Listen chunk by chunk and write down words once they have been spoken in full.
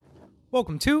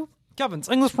Welcome to Kevin's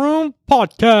English Room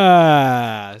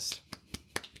Podcast.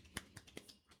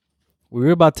 We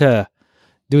were about to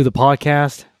do the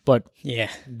podcast, but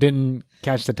didn't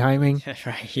catch the timing.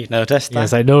 Right, you noticed that?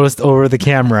 Yes, I noticed over the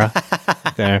camera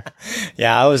there.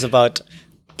 Yeah, I was about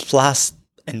plus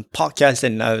and podcast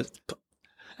and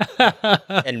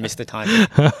and missed the timing.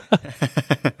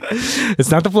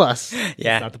 It's not the plus.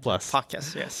 Yeah, It's not the plus.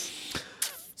 podcast, yes.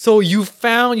 So you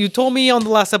told me on the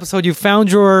last episode you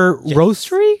found your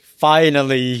roastery?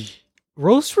 Finally.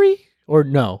 Roastery? Or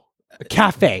no? A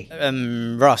cafe.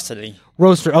 Roastery.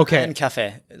 Roastery, okay. And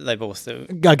cafe, they both do.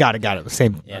 I got it.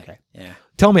 Same. Yeah, Okay. yeah.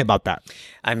 Tell me about that.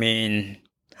 I mean,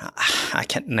 I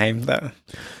can't name though.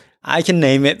 I can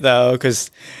name it though, because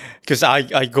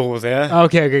I go there.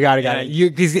 Okay, got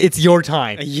it. Because it's your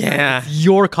time. Yeah. It's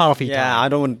your coffee time. Yeah,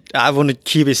 I want to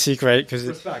keep it secret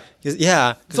because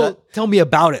So tell me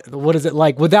about it. What is it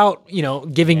like without,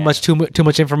 giving too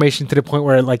much information to the point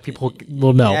where like people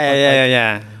will know.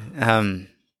 Yeah.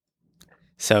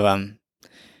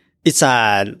 It's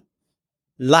a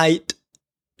light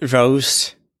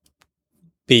roast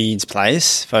beans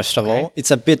place. First of all,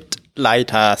 it's a bit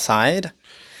lighter side.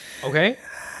 Okay.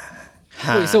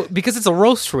 Wait, so because it's a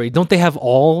roastery, don't they have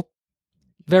all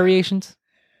variations?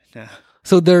 No.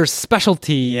 So their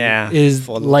specialty is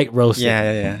light roasted.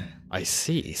 Yeah. I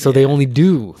see. So they only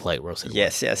do light roasted.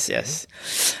 Yes.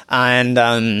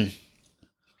 And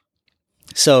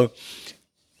so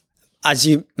as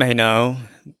you may know,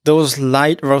 those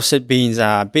light roasted beans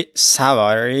are a bit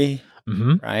soury,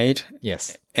 right?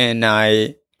 Yes. And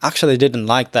I actually didn't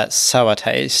like that sour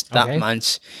taste that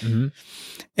much. Mm-hmm.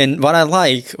 And what I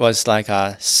like was like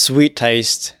a sweet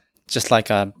taste, just like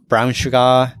a brown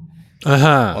sugar, or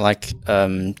like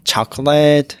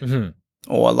chocolate,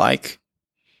 or like,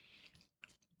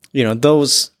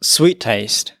 those sweet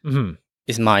taste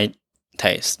is my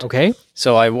taste. Okay.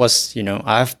 So I was,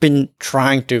 I've been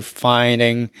trying to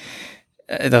finding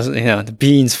those, the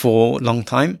beans for a long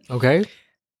time. Okay.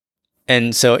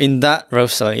 And so in that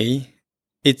roastery,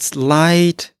 it's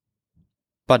light,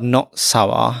 but not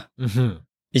sour. Mm-hmm.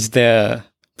 It's their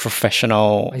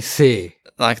professional. I see.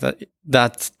 Like that.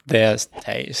 That's their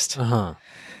taste.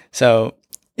 So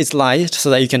it's light,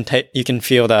 so that you can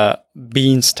feel the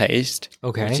beans taste.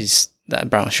 Okay. Which is that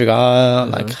brown sugar,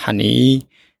 like honey,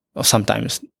 or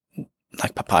sometimes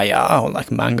like papaya or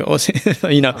like mangoes.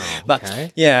 But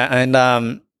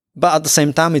and but at the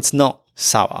same time, it's not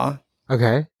sour.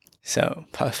 Okay. So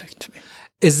perfect to me.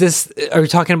 Are you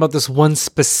talking about this one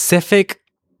specific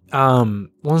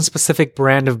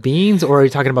brand of beans, or are you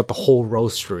talking about the whole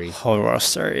roastery? Whole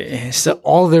roastery. So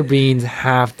all their beans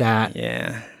have that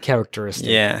characteristic.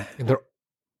 Yeah.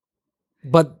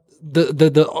 But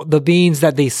the beans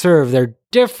that they serve, they're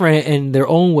different in their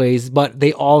own ways, but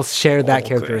they all share that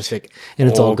characteristic, and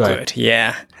it's all good.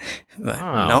 Yeah.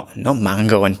 No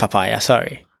mango and papaya.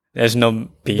 Sorry, there's no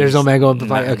beans. There's no mango and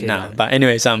papaya. Okay. No. But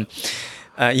anyways,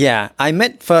 I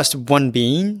met first one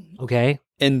bean. Okay.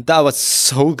 And that was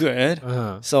so good.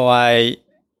 So I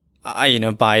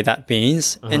buy that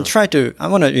beans and I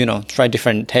want to, try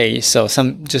different tastes. So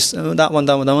some just that one.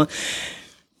 And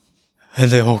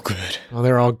they're all good. Oh,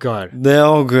 they're all good. They're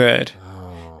all good.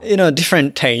 Oh.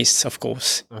 Different tastes, of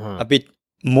course. A bit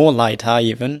more lighter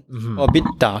even, or a bit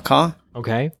darker.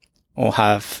 Okay. Or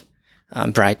have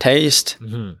bright taste,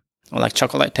 or like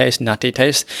chocolate taste, nutty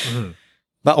taste.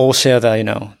 But all share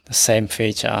the same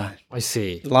feature. I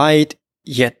see. Light,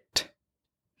 yet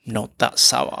not that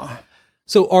sour.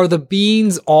 So are the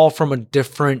beans all from a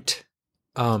different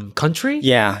country?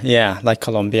 Yeah, like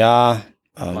Colombia,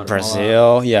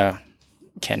 Brazil,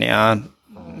 Kenya,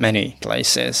 many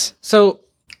places. So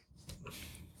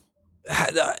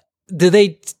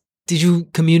did you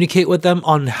communicate with them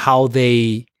on how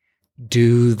they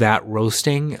do that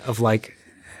roasting of like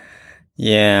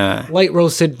light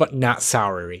roasted but not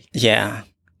soury? Yeah.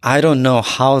 I don't know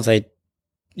how they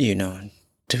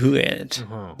do it.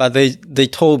 But they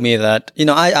told me that,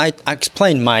 I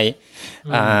explained my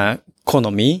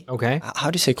economy. Okay.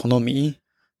 How do you say economy?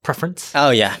 Preference?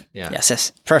 Oh, yeah.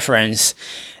 Yes. Preference.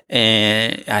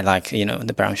 And I like,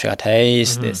 the brown sugar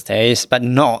taste, this taste, but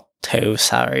not too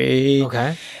sorry.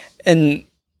 Okay. And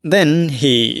then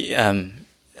he,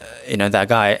 that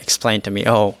guy explained to me,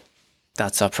 oh,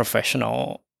 that's a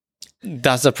professional.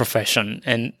 That's a profession.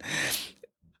 And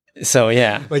so,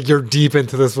 yeah. Like you're deep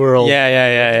into this world.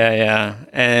 Yeah.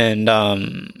 And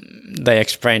they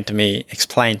explained to me,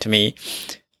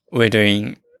 we're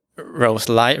doing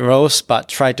light roast, but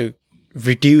try to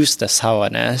reduce the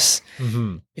sourness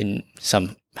in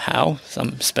some how,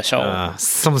 some special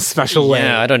way.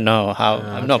 Yeah, I don't know how.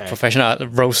 I'm not professional at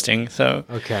roasting, so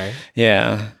okay.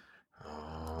 Yeah.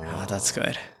 Oh, that's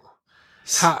good.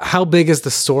 How big is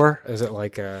the store? Is it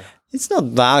like a? It's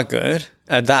not that good,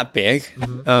 that big.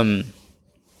 Mm-hmm.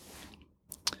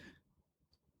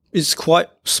 It's quite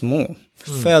small,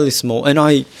 fairly small, and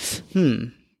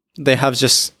they have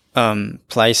just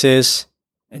places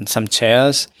and some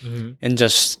chairs and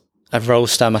just a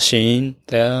roaster machine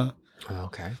there.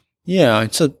 Okay. Yeah,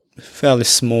 it's a fairly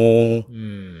small,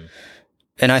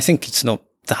 and I think it's not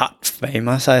that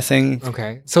famous. I think.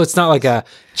 Okay, so it's not like a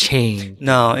chain.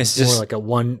 No, it's just more like a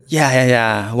one.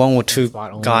 Yeah. One or two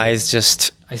guys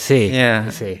just. I see. Yeah. I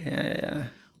see. Yeah.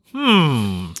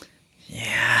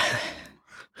 Yeah.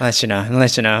 Let you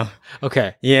know.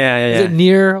 Okay. Yeah. Is it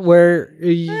near where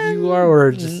you are,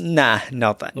 or just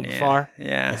not that near. Far?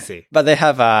 Yeah. I see. But they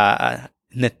have a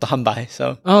netto hanbai,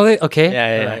 so. Oh, okay.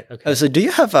 Yeah. Right, okay. So do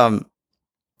you have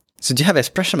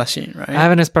espresso machine, right? I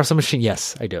have an espresso machine.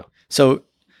 Yes, I do. So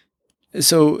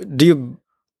do you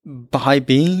buy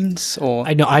beans or?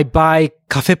 I know. I buy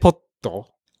cafe potto. Do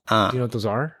you know what those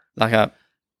are?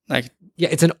 Yeah,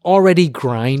 it's an already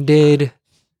grinded.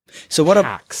 So what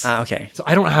packs. Okay. So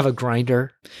I don't have a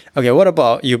grinder. Okay, what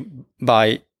about you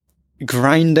buy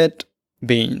grinded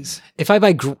beans? If I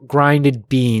buy grinded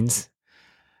beans,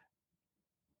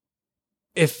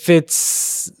 if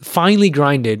it's finely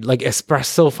grinded, like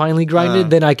espresso finely grinded,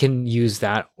 then I can use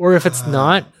that. Or if it's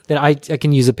not, then I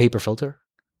can use a paper filter.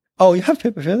 Oh, you have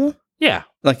paper filter? Yeah.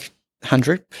 Like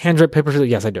 100? 100 paper filter?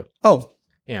 Yes, I do. Oh.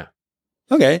 Yeah.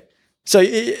 Okay. So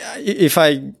if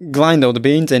I grind all the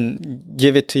beans and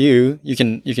give it to you, you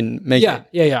can make it?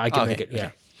 Yeah, I can make it, yeah.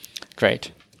 Okay.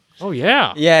 Great. Oh,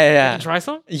 yeah. Yeah. Can you try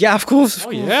some? Yeah, of course.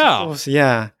 Yeah. Of course,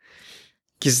 yeah.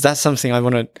 Because that's something I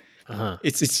want to...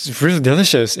 It's really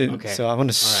delicious. So I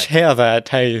want to share that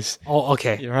taste. Oh,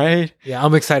 okay. Right? Yeah,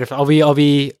 I'm excited. I'll be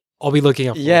looking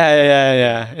up for it.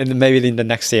 Yeah. And maybe in the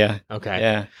next year. Okay.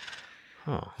 Yeah.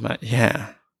 Oh. But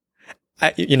yeah.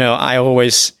 I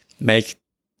always make,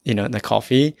 the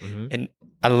coffee and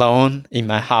alone in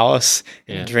my house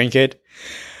and drink it.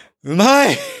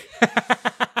 My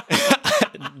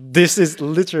this is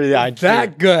literally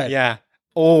that good. Yeah.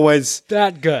 Always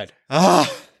that good. Wow.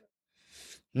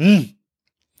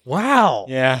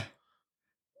 Yeah.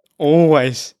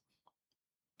 Always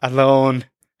alone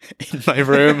in my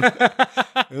room.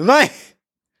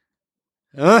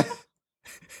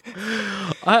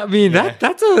 I mean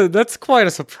that's quite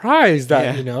a surprise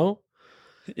that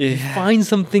you find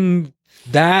something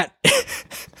that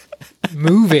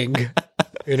moving,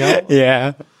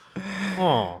 Yeah.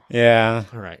 Oh. Yeah.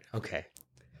 All right. Okay.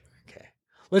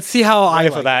 Let's see how I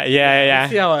like for that. Yeah.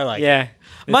 Let's see how I like. Yeah.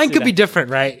 Mine could be different,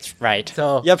 right? Right.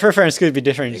 So your preference could be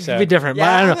different. It could be different. Yeah,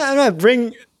 but I don't know. I'm gonna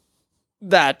bring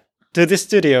that to the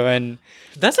studio and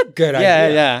that's a good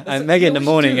idea. Yeah. I make it in the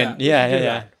morning and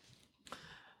yeah.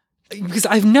 Because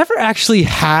I've never actually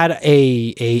had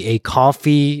a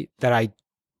coffee that I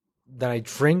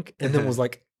drink and then was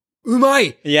like,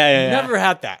 umai. Yeah. Never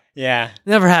had that. Yeah.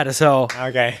 Never had it. So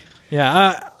okay.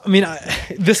 Yeah. I mean,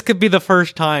 this could be the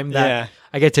first time that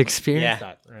I get to experience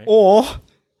that. Right? Or.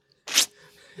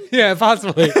 Yeah,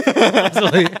 possibly.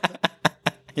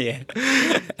 Yeah.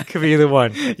 Could be either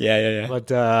one. Yeah.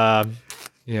 But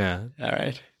yeah. All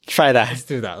right. Try that. Let's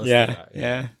do that.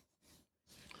 Yeah.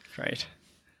 Right.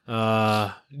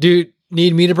 Do you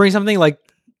need me to bring something? Like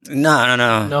No.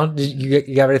 No? You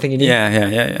got everything you need?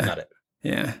 Yeah. Got it.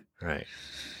 Yeah. Right.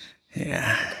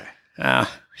 Yeah.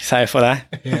 Excited for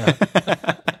that. Yeah.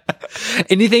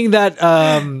 Anything that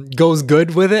goes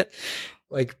good with it?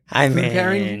 Like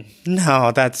pairing?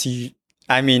 No,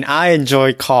 I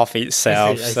enjoy coffee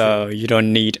itself, I see. so you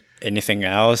don't need anything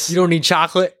else. You don't need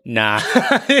chocolate? Nah.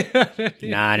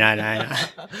 Nah.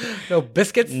 No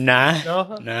biscuits? Nah.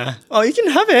 No? Nah. Oh, you can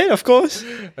have it, of course.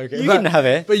 Okay. You can have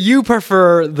it. But you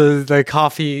prefer the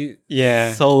coffee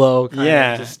solo kind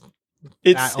of just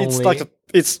it's like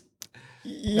it's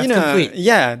complete.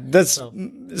 Yeah, that's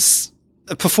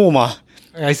a performer.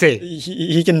 I see.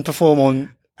 He can perform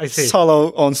on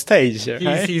solo on stage,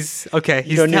 right? He's okay.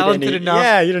 He's talented enough.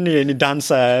 Yeah, you don't need any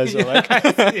dancers or like. I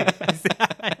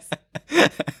see.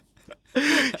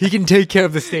 He can take care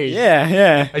of the stage.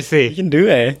 Yeah. I see. He can do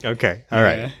it. Okay. All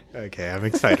right. Okay. I'm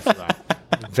excited for that.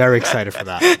 I'm very excited for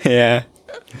that. Yeah.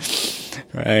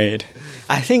 Right.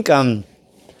 I think I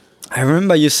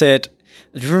remember you said.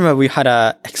 Do you remember we had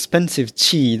a expensive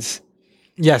cheese?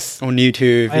 Yes. On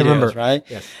YouTube videos, I remember. Right?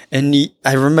 Yes. And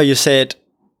I remember you said,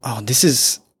 "Oh, this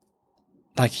is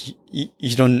like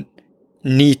you don't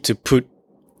need to put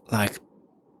like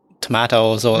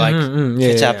tomatoes or like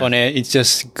ketchup on it. It's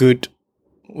just good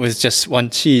with just one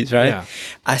cheese, right? Yeah.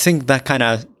 I think that kind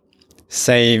of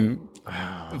same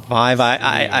vibe.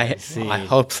 I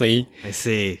hopefully. I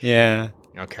see. Yeah.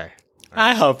 Okay.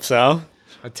 Right. I hope so.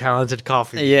 A talented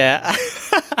coffee. Yeah.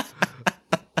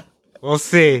 We'll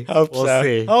see. Hope so.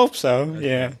 See. Hope so.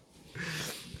 Okay.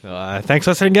 Yeah. Thanks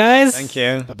for listening, guys. Thank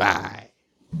you. Bye-bye.